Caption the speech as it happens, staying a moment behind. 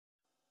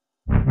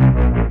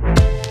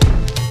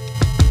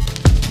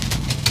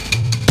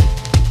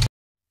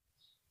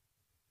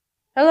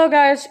Hello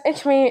guys,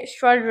 it's me,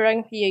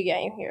 Struttering the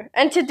Game here.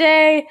 And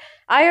today,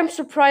 I am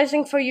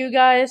surprising for you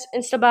guys,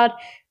 Instabad.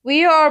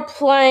 We are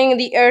playing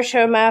the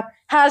airship map,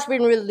 has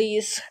been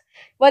released.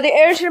 But the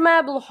airship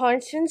map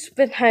launches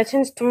been has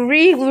since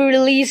three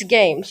release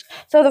games.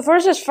 So the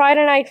first is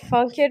Friday Night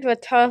Funkin',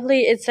 but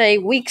totally it's a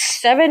week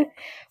 7.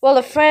 Well,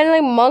 the Friendly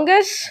Among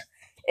Us,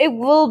 it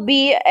will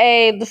be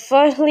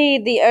firstly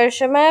the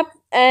airship map,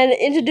 and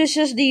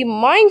introduces the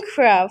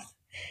Minecraft.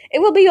 It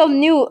will be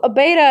a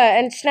beta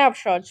and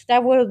snapshots.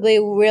 That would be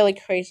really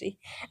crazy.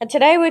 And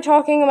today we're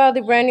talking about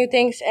the brand new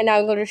things, and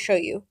I'm going to show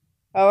you.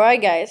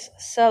 Alright, guys,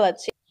 so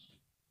let's see.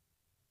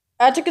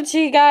 As you can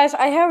see, guys,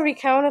 I have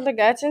recounted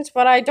the agents,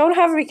 but I don't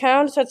have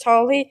recount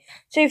totally.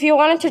 So if you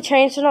wanted to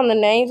change it on the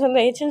names of the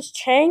agents,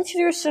 change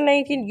your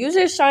Canadian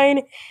user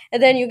sign,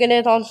 and then you get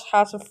it on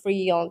House of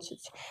Free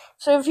launches.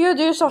 So if you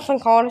do something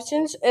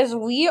constant, is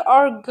we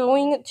are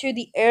going to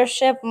the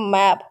airship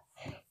map.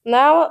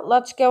 Now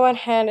let's go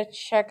ahead and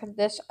check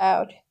this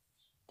out.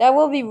 That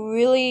will be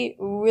really,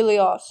 really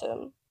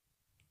awesome.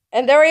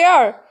 And there we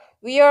are.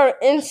 We are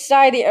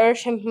inside the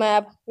airship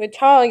map. We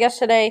told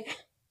yesterday.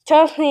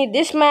 Trust me,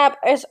 this map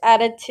is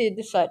added to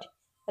the site.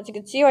 As you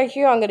can see right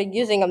here, I'm gonna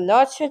using a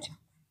notch.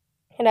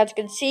 And as you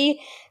can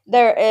see,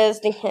 there is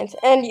the hint.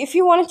 And if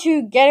you wanted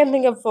to get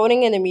anything of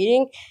voting in the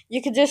meeting,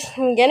 you could just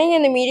getting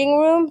in the meeting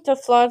room to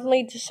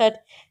flatly to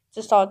set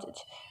to start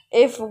it.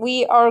 If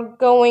we are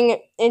going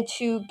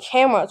into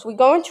cameras, we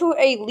go into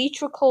a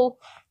electrical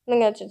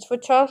for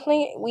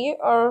translate, we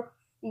are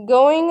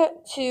going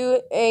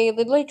to a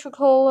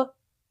electrical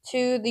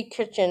to the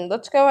kitchen.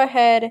 Let's go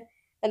ahead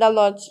and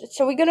download.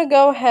 So we're gonna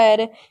go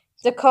ahead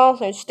the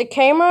conference. The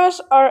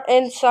cameras are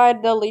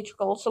inside the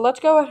electrical. So let's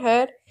go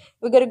ahead.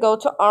 We're gonna go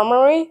to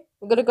armory.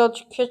 We're gonna go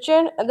to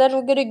kitchen, and then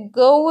we're gonna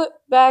go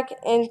back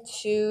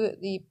into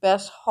the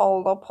best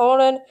hall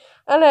opponent,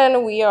 and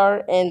then we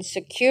are in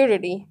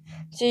security.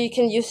 So you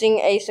can using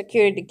a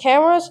security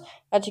cameras,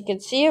 as you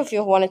can see if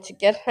you wanted to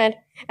get that.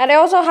 And it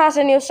also has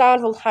a new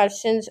sound will have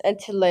since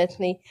until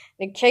lately.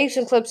 The caves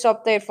and clips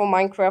update for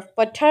Minecraft,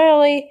 but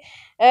currently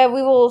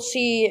we will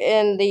see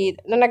in the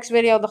next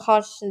video the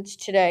constants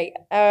today.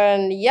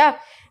 And yeah,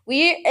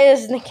 we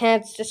is the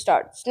chance to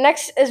start.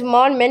 Next is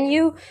mod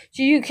menu,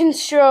 so you can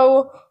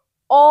show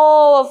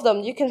all of them.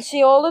 You can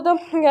see all of them.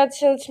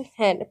 That's in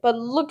hand. But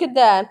look at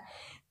that.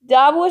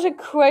 That was a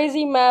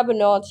crazy map of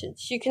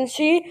nonsense. You can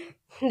see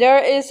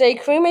there is a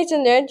crewmates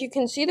in there. You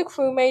can see the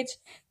crewmates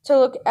to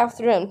look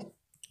after them.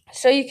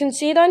 So you can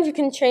see that you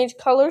can change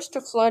colors to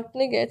flood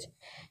it.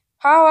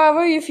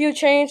 However, if you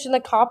change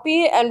the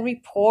copy and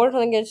report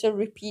against the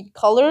repeat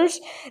colors,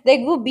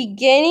 they will be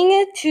gaining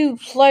it to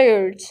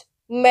players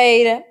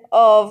made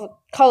of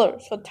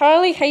colors. So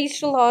entirely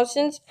hateful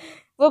nonsense.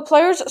 The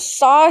players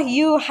saw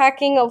you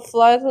hacking a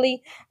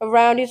floodly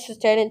around you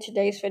instead in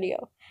today's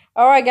video.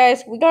 Alright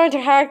guys, we're going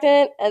to hack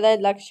it and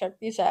then let's check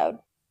this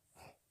out.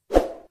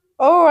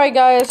 Alright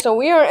guys, so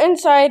we are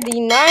inside the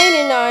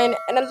 99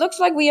 and it looks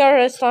like we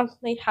are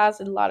something has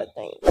a lot of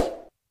things.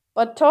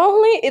 But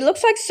totally, it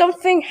looks like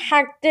something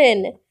hacked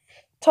in.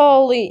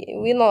 Totally,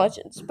 we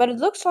legends. But it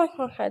looks like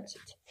no heads.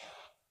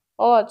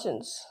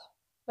 Legends.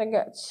 Like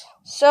that.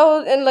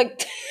 So, and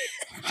like.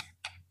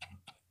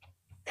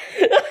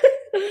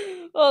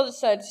 Well,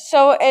 said.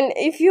 So, and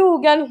if you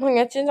get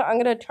legends, I'm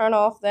gonna turn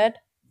off that.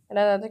 And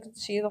then as you can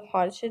see the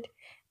haunted.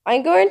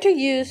 I'm going to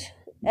use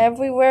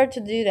everywhere to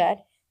do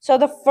that. So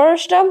the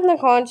first step in the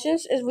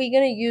conscience is we're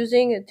gonna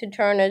using it to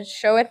turn it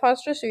show it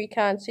faster so you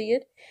can't see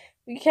it.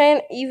 We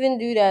can't even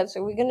do that,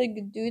 so we're gonna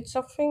do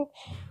something.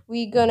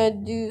 We're gonna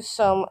do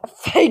some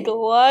fake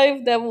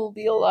live that will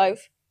be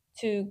alive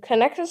to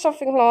connect to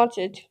something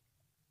haunted.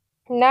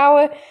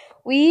 Now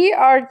we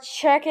are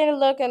checking a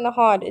look in the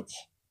haunted.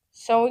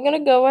 So we're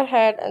gonna go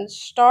ahead and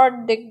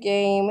start the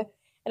game.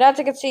 And as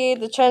you can see,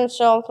 the 10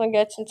 shells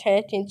gets in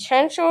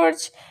 10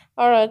 shorts.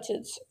 Alright,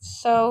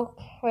 so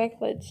wait,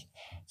 let's.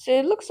 So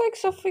it looks like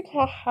something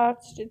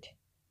haunted.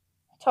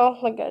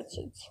 Totally gets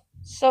it.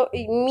 So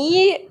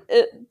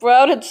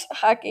bro, it's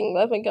hacking.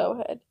 Let me go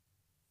ahead.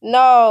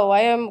 No,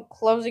 I am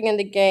closing in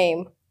the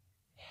game.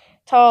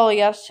 Totally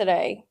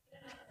yesterday.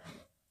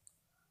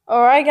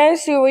 Alright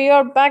guys, so we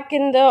are back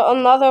in the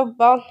another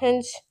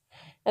buttons.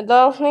 And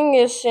the thing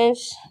is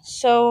since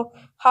so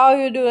how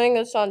you doing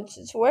it on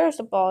where's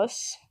the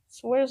boss?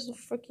 So where's the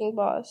freaking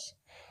boss?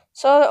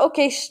 So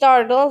okay,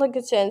 start. Don't look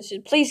at sense.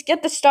 Please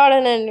get the start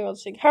and then you'll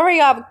see. Hurry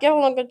up, get a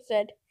look at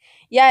that.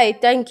 Yay,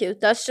 thank you.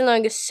 That's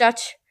the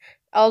such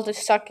all the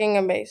sucking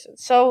amazing.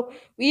 So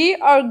we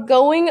are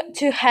going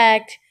to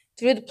hack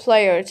through the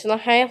players.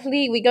 And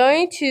hopefully we're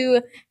going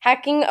to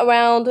hacking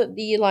around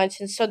the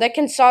license so they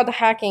can saw the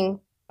hacking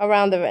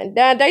around the vent.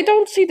 They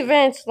don't see the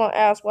vents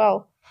as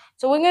well.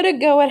 So we're gonna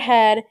go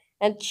ahead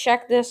and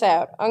check this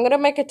out. I'm gonna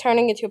make it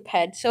turning into a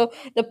pet. So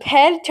the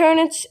pet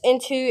turns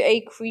into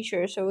a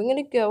creature. So we're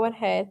gonna go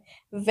ahead,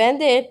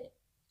 vent it,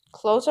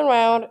 close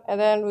around, and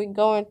then we're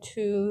going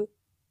to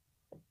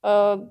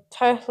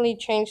totally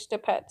change the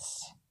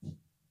pets.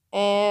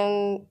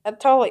 And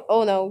totally,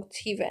 oh no,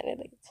 he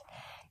vented it.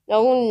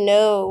 Oh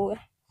no.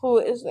 Who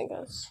is the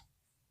guys?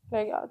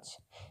 I got.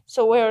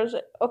 So where is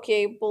it?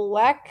 Okay,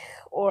 black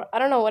or I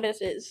don't know what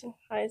it is.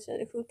 I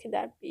said, who could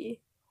that be?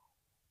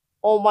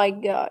 Oh my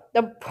god,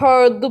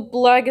 the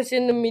black is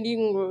in the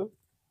meeting room.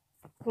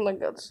 Oh my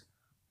god.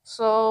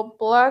 So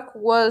black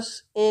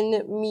was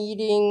in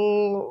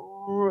meeting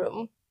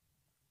room.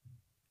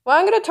 Well,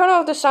 I'm gonna turn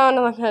off the sound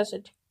like I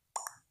said.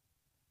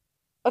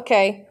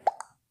 Okay,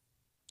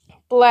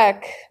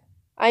 black.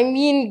 I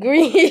mean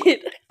green.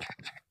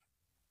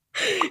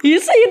 You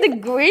say the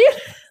green?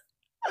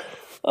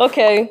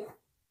 Okay.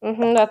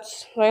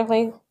 That's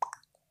really.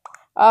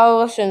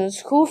 Listen,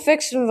 who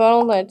fixed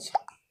walnut?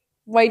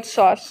 White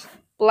sauce.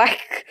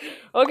 Black.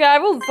 Okay, I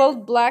will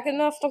vote black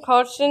enough to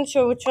question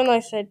so which one I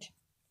said.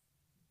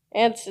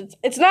 And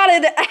it's not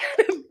in the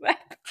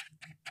map.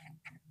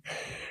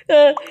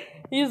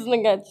 He's in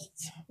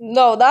against.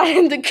 No, not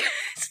in the.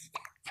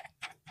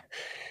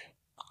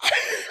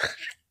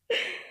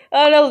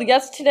 Oh no,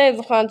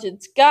 yesterday's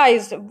haunted.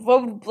 Guys,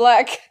 vote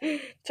black.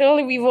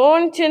 Totally, we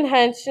won't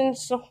enhance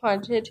the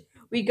haunted.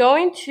 We're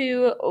going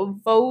to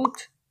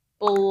vote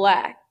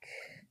black.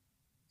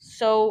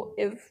 So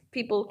if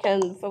people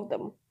can vote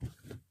them.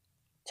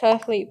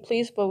 Totally,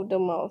 please vote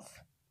them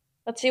off.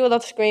 Let's see what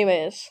that scream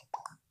is.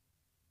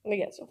 I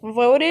guess.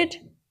 Voted?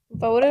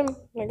 Vote him?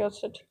 I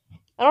guess it.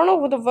 I don't know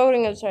what the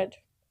voting is at.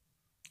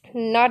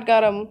 Not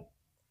got him.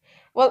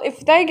 Well, if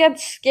they get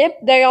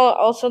skipped, they are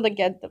also the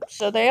get them.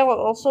 So they are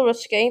also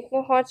escape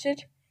the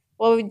haunted.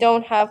 Well, we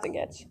don't have the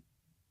get.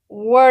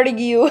 Where do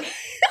you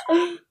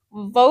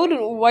vote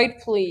white,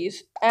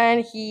 please?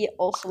 And he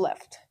also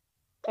left.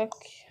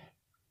 Okay.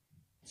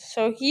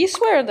 So he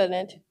sweared on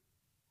it.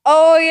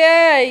 Oh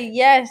yeah,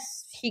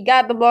 yes, he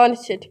got the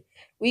wanted.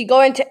 We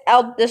going to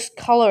out this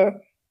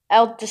color,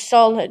 out the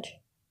solid.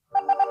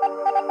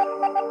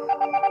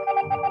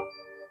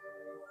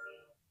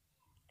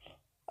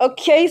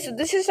 Okay, so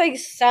this is like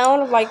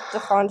sound like the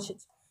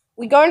haunted.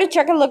 We're going to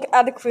check a look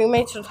at the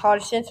crewmates of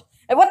haunted.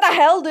 And what the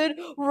hell, dude?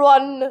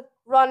 Run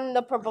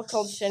the purple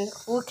collection.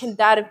 Who can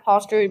that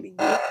imposter be?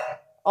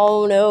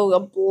 Oh no, a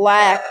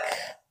black.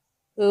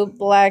 Ooh,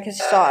 black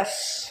is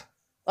sauce.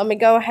 Let me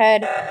go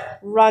ahead,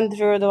 run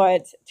through the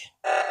exit.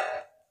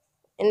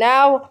 And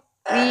now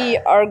we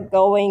are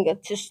going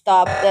to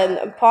stop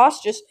the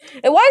imposters.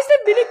 And why is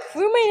there been a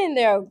crewmate in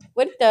there?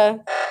 What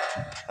the?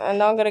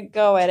 And I'm gonna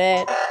go at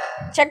it.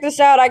 Check this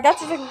out. I got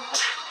to.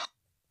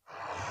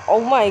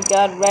 Oh my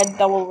god, red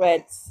double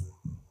reds.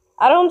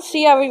 I don't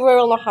see everywhere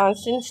on the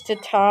Hansons to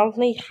tell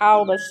me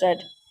how they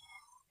said.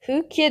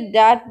 Who could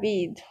that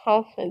be?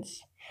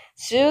 Dolphins.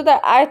 So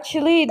that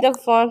actually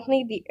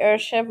definitely the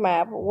airship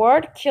map.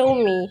 Word kill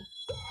me.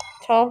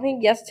 Told me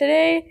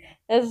yesterday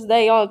is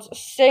they on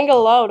sing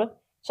aloud.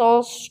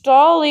 So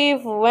stall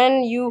leave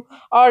when you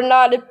are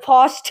not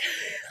imposter.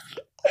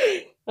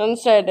 And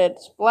said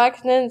it's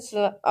blackness.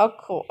 Oh,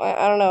 cool.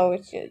 I don't know.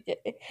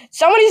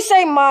 Somebody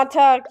say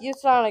Mata. You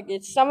sound like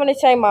it. Somebody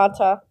say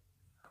Mata.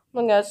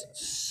 Look, guys.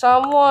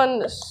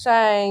 Someone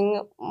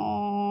saying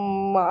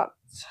Mata.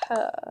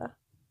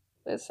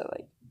 Listen,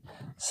 like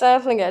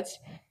something else.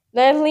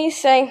 Definitely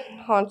saying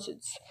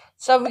haunted.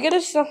 So we get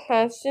a some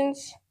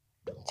instance.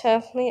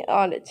 Definitely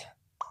on it.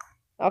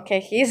 Okay,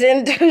 he's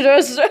in the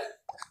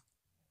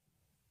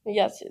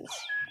yes,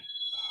 it's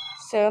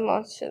so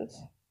nonsense.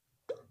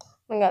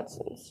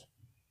 Nonsense.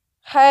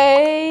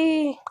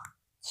 Hey,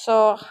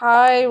 so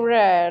hi,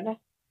 red.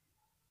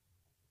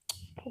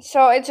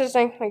 So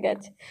interesting.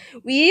 Forget.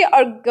 We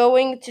are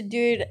going to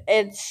do it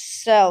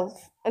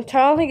itself. And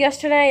telling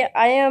yesterday,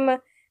 I am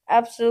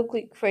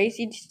absolutely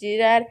crazy to do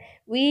that.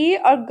 We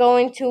are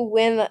going to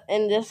win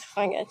in this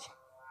fight.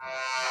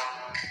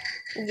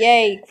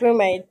 Yay,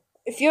 crewmate.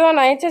 If you're an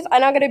scientist,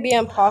 I'm not gonna be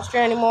an imposter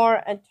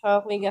anymore and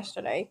totally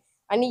yesterday.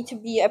 I need to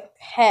be a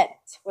pet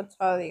with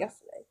totally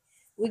yesterday.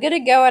 We're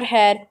gonna go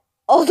ahead.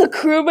 All the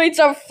crewmates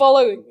are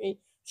following me.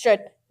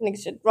 Shit,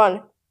 nigga shit,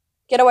 run.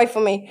 Get away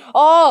from me.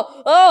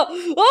 Oh,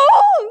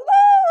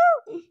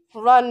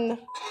 run.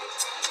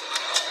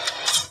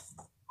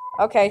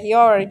 Okay, he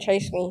already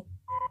chased me.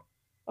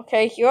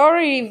 Okay, he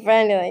already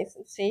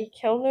vandalized. See, he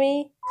killed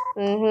me.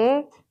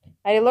 And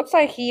it looks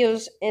like he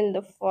was in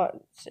the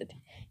front.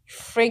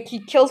 Freak, he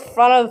killed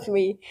front of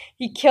me.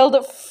 He killed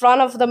the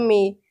front of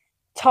me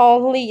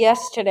totally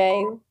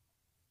yesterday.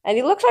 And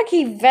it looks like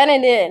he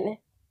vented in.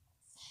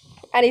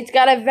 And he's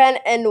got a vent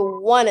in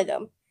one of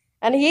them.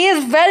 And he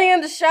is venting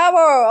in the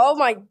shower. Oh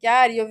my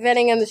god, you're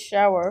venting in the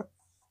shower.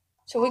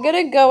 So we're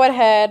gonna go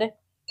ahead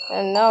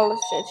and now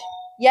let's sit.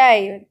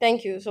 Yay,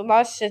 thank you. So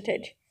now sit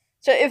it.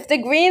 So if the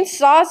green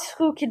sauce,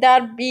 who could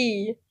that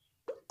be?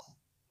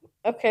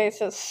 Okay,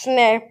 so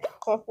Snap.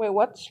 Oh, wait,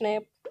 what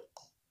Snap?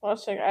 1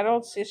 second, I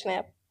don't see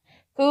Snap.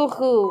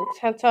 Who?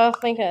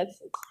 Fantastic.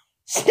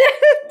 Snap!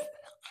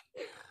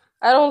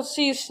 I don't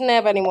see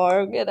Snap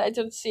anymore. Good, I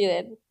didn't see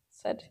it.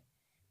 Said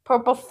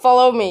purple,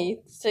 follow me.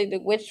 Say the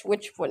which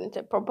one? Is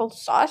it purple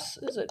sauce?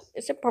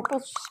 Is it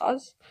purple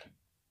sauce?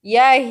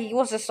 Yeah, he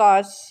was a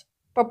sauce.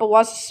 Purple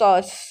was a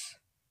sauce.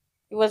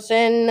 He was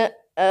in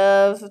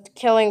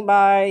killing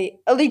by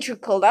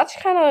electrical. That's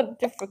kind of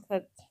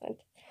difficult.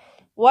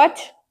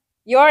 What?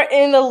 You're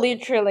in the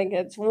electrical.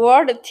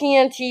 What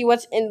TNT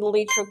was in the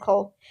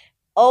electrical?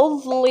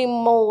 Holy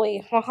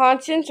moly.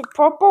 Mahanson's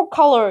purple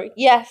color.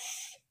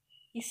 Yes.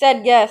 He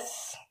said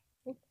yes.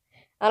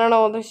 I don't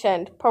know what they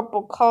said.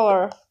 Purple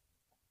color.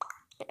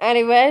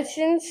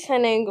 Animation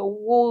sending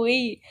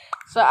woolly.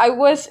 So I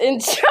was in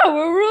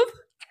shower room.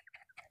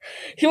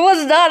 He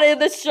was not in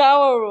the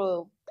shower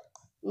room.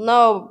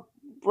 No,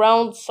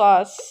 brown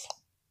sauce.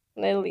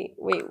 Lily.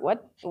 Wait,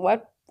 what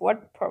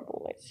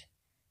purple is?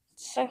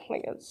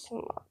 Something it's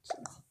not.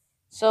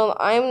 So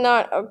I'm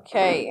not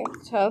okay.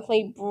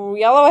 Totally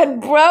yellow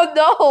and brown.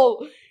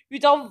 No, we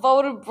don't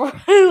vote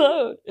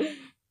brown.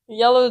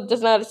 Yellow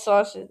does not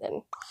sausage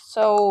then.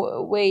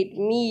 So wait,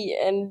 me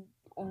and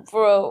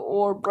bro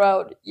or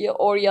brown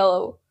or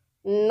yellow,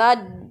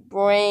 not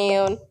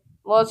brown.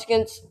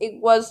 Loskins,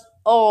 it was.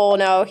 Oh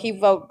no, he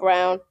vote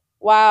brown.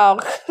 Wow.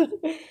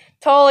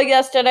 Totally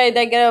yesterday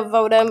they gonna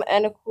vote him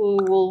and who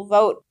will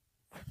vote?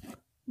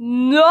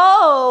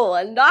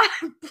 No, not.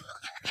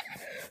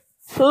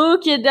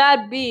 Who could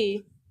that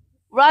be?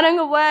 Running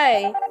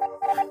away.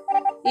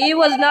 He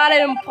was not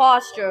an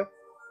imposter.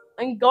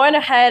 I'm going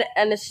ahead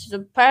and it's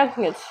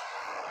apparently it's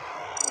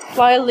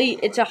finally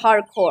it's a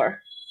hardcore.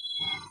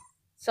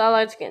 So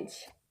let's get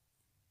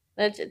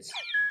it's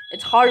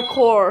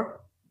hardcore.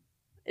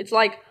 It's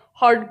like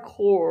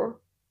hardcore.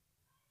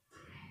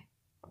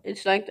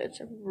 It's like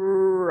that's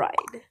right.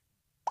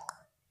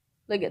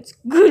 Like it's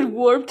good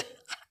warped.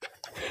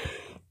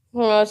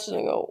 Let's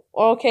go.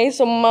 Okay,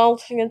 so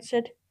Miles gets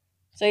it.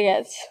 So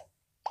yes.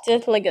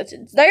 Definitely gets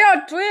it. There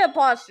are 3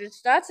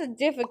 imposters. That's a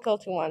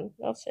difficult one.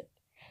 That's it.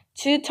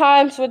 2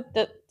 times with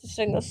the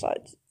single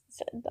side.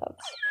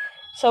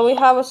 So we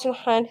have a some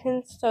hand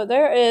hints. So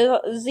there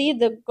is Z,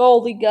 the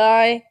goalie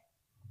guy,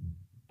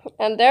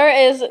 and there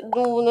is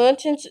the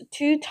luncheons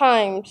 2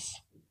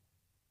 times.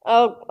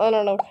 Oh, I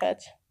don't know,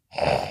 cat.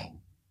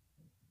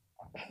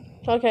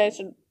 Okay,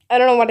 so I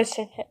don't know what is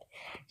in it.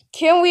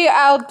 Can we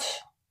out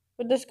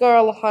with this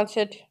girl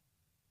haunted?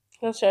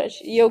 That's right,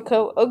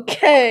 Yoko.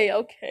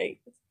 Okay.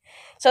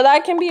 So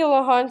that can be a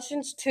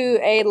hauntions to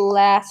a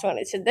last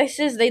one. So this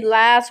is the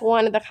last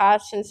one of the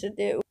hauntions to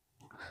do.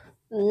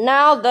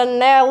 Now the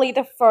nearly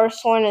the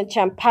first one in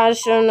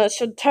Champassion.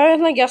 So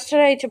technically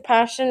yesterday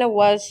Champassion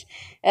was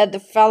the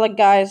fella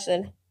guys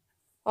and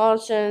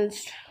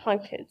hauntions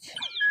like it's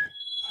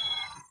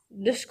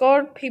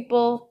Discord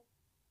people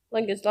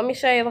like it's let me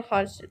say the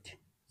haunted.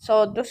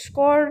 So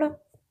Discord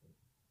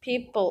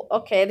people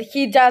okay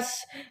he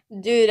just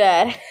do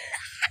that.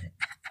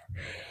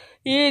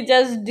 He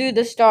just do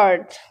the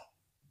start.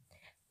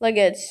 Like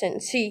it's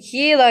and see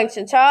he likes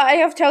it. So I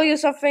have to tell you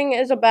something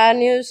is a bad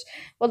news.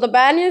 Well the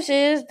bad news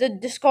is the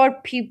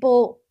Discord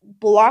people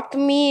blocked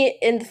me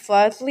in the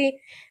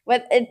flatly.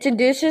 What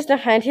introduces the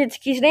hand hits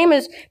his name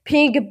is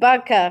Pink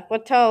Baka.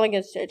 What tell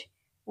against it?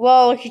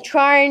 Well he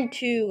trying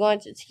to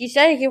launch it. He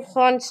said he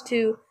wants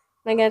to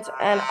against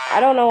and I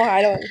don't know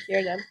I don't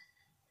hear them.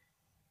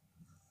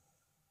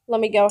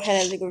 Let me go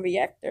ahead and do a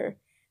reactor.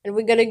 And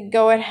we're gonna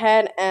go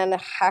ahead and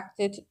hack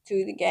it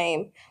to the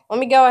game. Let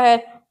me go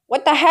ahead.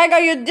 What the heck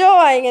are you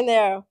doing in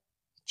there?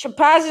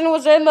 Chapazin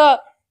was in the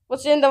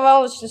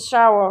wellness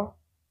shower.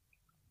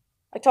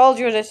 I told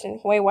you this.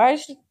 Wait, why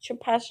is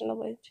Chapazin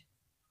late?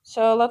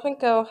 So let me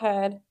go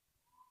ahead.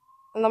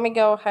 And let me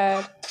go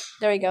ahead.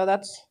 There we go.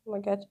 That's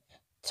good.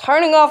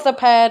 Turning off the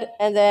pad,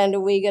 and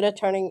then we're gonna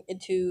turning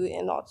into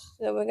a knot.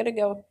 So we're gonna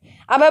go.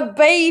 I'm a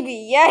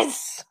baby.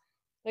 Yes.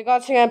 The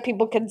gods and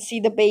people can see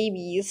the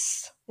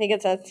babies. They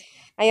get that.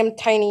 I am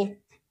tiny.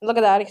 Look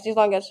at that. He's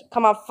long as.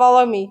 Come on,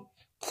 follow me.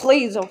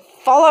 Please,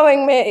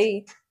 following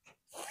me.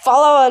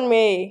 Following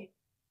me.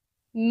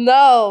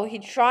 No, he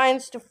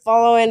tries to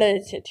follow in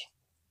it.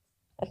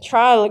 I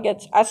try to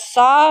get. I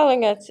saw to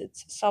get it.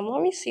 So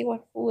let me see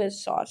who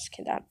his sauce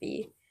can that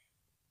be.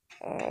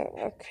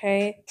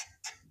 Okay.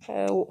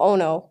 Oh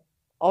no.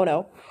 Oh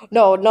no.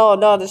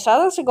 No. The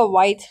sauce looks like a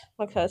white.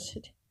 Look at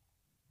it.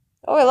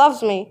 Oh, he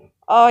loves me.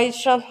 Oh, he's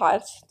shot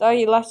hot. Oh,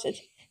 he loves it.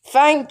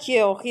 Thank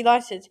you. He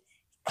likes it.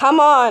 Come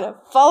on,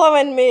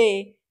 following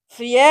me.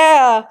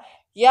 Yeah,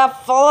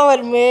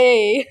 following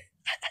me.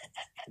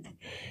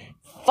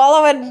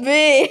 Following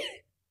me.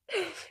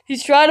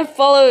 He's trying to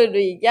follow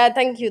me. Yeah,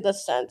 thank you, the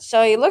sun.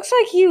 So it looks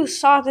like you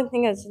saw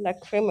something as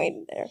that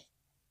cremated there.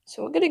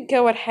 So we're gonna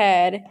go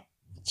ahead.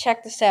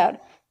 Check this out.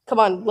 Come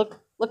on, look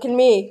at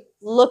me.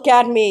 Look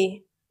at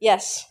me.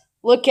 Yes,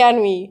 look at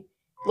me.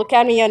 Look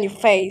at me on your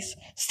face.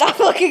 Stop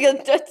looking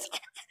at this.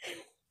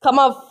 Come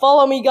on,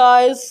 follow me,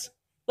 guys.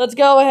 Let's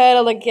go ahead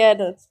and look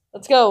at it.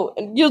 Let's go.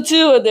 And you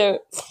too in there.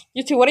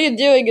 You two, what are you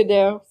doing in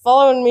there?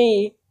 Following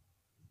me.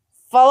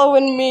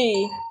 Following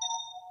me.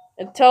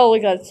 And totally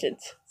got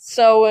it.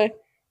 So,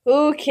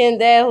 who can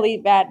that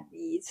lead that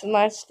be? It's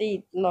my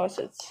state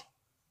nonsense.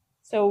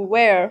 So,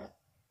 where?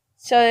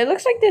 So, it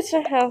looks like this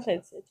house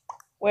is it.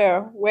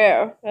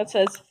 Where? That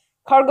says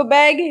cargo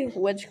bag.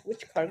 Which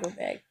cargo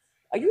bag?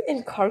 Are you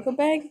in cargo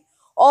bag?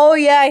 Oh,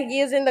 yeah, he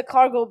is in the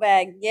cargo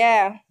bag.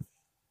 Yeah.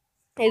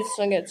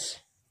 It's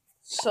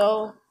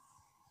so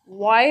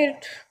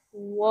white.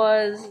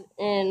 was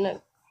in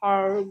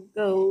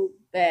cargo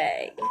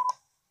bag.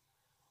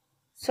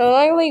 So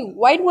likely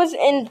white was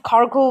in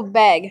cargo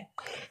bag.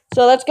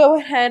 So let's go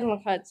ahead and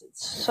look at it.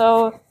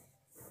 So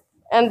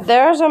and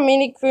there's a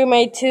mini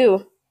crewmate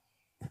too.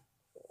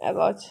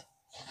 About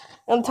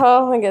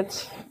until I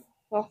get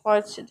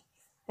it.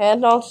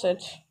 And also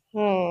it.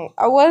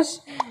 I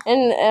was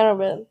in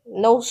Arabic.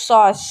 No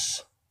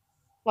sauce.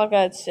 Look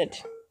at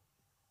it.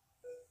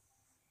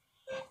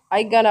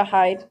 I gotta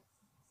hide.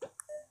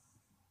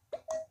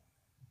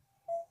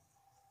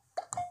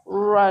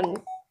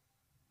 Run.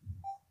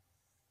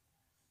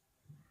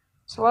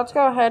 So let's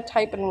go ahead,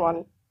 type in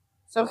run.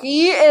 So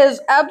he is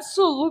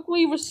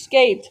absolutely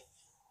escaped.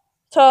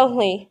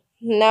 Totally.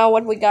 Now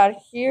what we got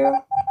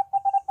here?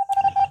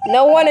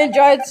 No one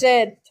enjoys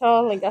it.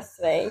 Totally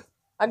yesterday.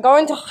 I'm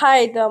going to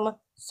hide them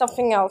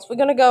something else. We're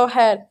gonna go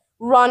ahead,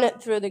 run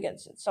it through the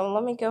gates. So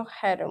let me go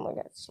ahead and look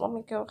at this. Let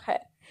me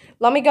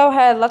go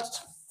ahead. Let's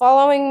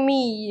following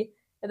me.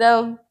 And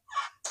then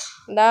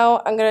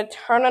now I'm gonna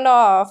turn it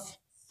off.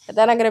 And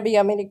then I'm gonna be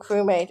a mini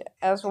crewmate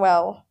as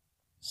well.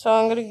 So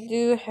I'm gonna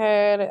do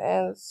ahead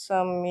and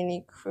some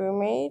mini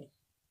crewmate.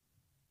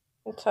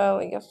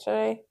 Until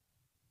yesterday.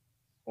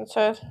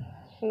 Until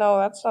no,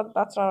 that's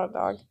not a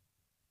dog.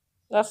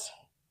 That's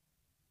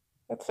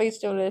please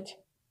do it.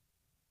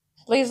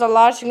 Please the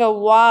launching a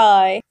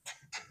Y.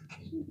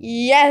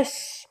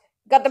 Yes!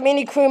 Got the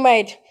mini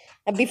crewmate.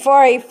 And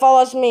before he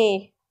follows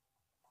me,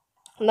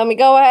 let me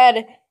go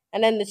ahead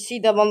and then see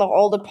them on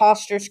all the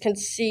posters can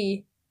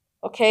see.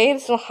 Okay,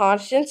 it's not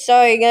haunted.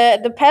 So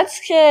the pets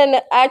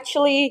can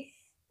actually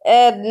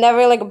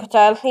never like a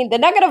potentially. They're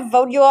not gonna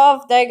vote you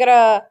off. They're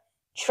gonna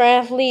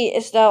translate.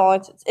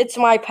 It's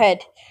my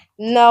pet.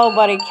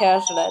 Nobody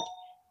cares for that.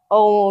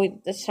 Oh,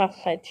 that's not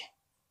pet.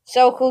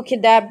 So who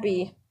could that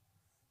be?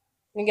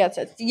 You get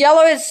it.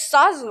 Yellow is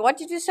sauce. What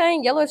did you say?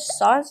 Yellow is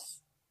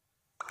sauce?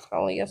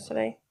 Probably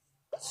yesterday.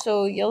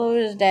 So yellow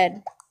is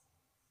dead.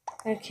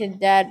 Who could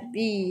that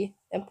be?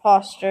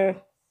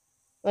 Imposter.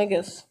 I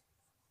guess.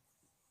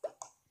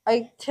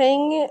 I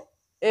think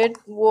it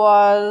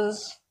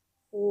was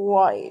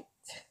white.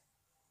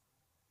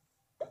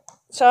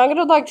 So I'm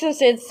gonna like to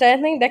say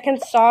something that can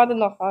start in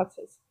the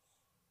houses.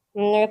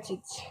 That's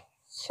it.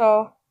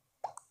 So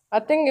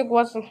I think it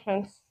wasn't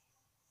hands.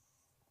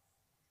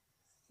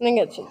 I think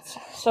it's it.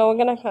 So we're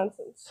gonna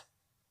cancel it.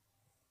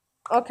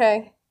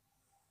 Okay.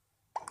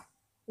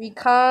 We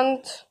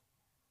can't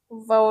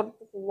vote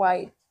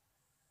white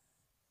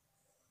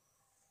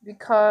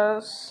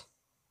because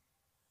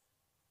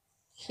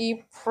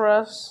he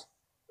pressed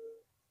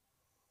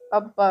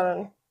a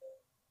button.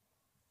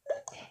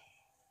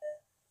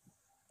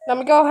 Let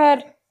me go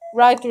ahead,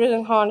 right through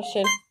the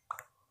haunted.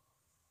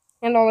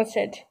 And all is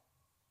it.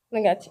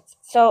 I got it.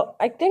 So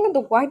I think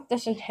the white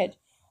doesn't hit.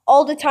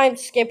 All the time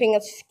skipping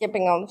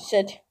on the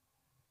shit.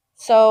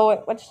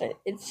 So what's it?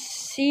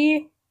 It's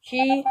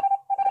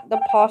the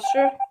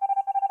posture.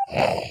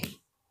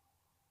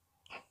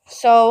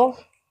 So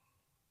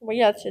we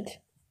got it.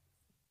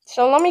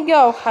 So let me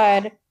go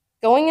ahead.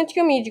 Going into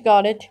your meet, you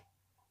got it.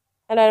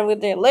 And then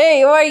with the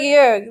lay right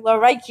here.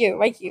 Right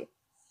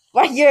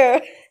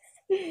here.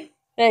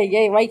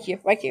 Hey, right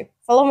here.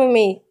 Follow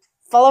me.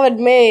 Follow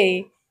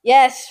me.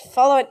 Yes,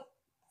 follow it.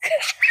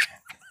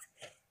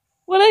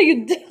 What are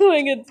you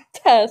doing at the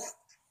test?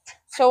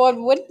 So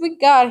what we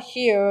got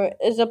here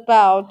is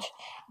about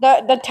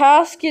the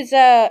task is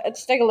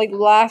it's like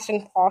last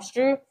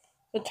imposter.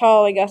 The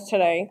total I guess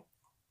today.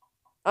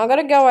 I'm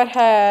gonna go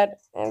ahead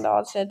and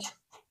that's it.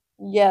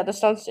 Yeah, the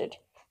sunset.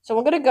 So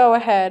we're gonna go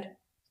ahead,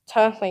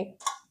 totally,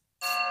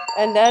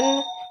 and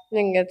then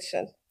gets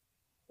it.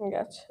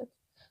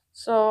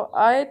 So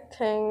I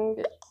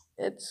think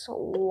it's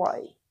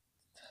white.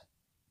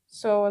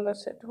 So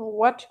let's see.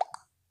 What?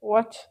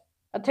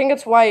 I think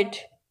it's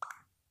white.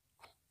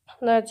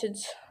 Let's it.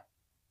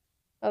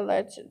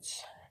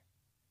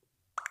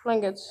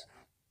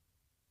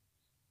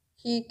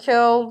 He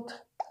killed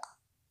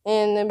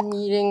in the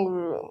meeting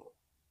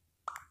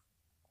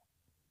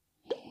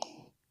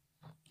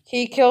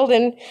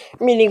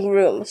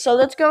room. So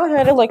let's go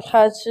ahead and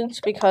Hudson's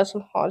because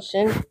I'm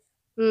Hudson.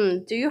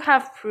 Do you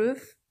have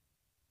proof?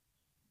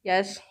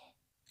 Yes.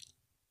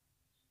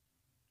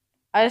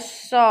 I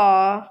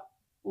saw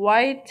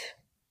white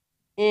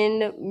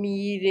in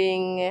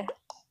meeting.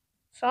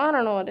 So I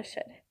don't know what I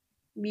said.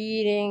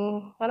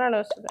 Meeting. I don't know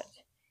what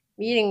that.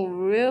 Meeting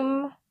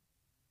room.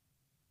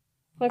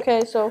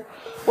 Okay, so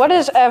what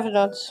is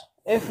evidence?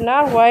 If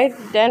not white,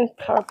 then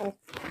purple.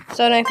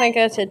 So I think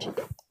that's it.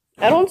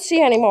 I don't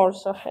see any more.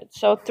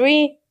 So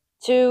 3,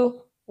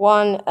 2,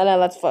 1, and then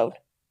let's vote.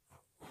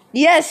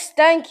 Yes,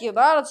 thank you.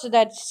 That's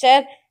that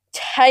said.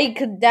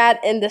 Take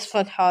that in this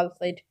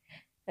fantastic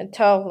and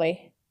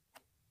totally.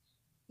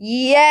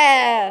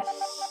 Yes.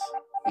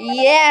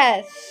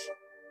 I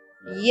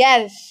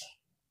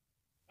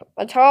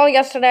told you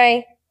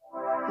yesterday.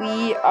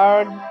 We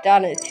are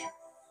done it.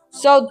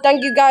 So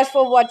thank you guys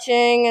for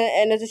watching,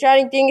 and it's a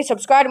shining thing.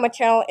 Subscribe to my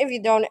channel if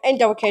you don't, and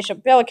notification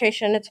bell.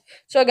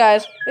 So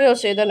guys, we will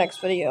see you in the next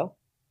video.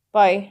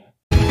 Bye.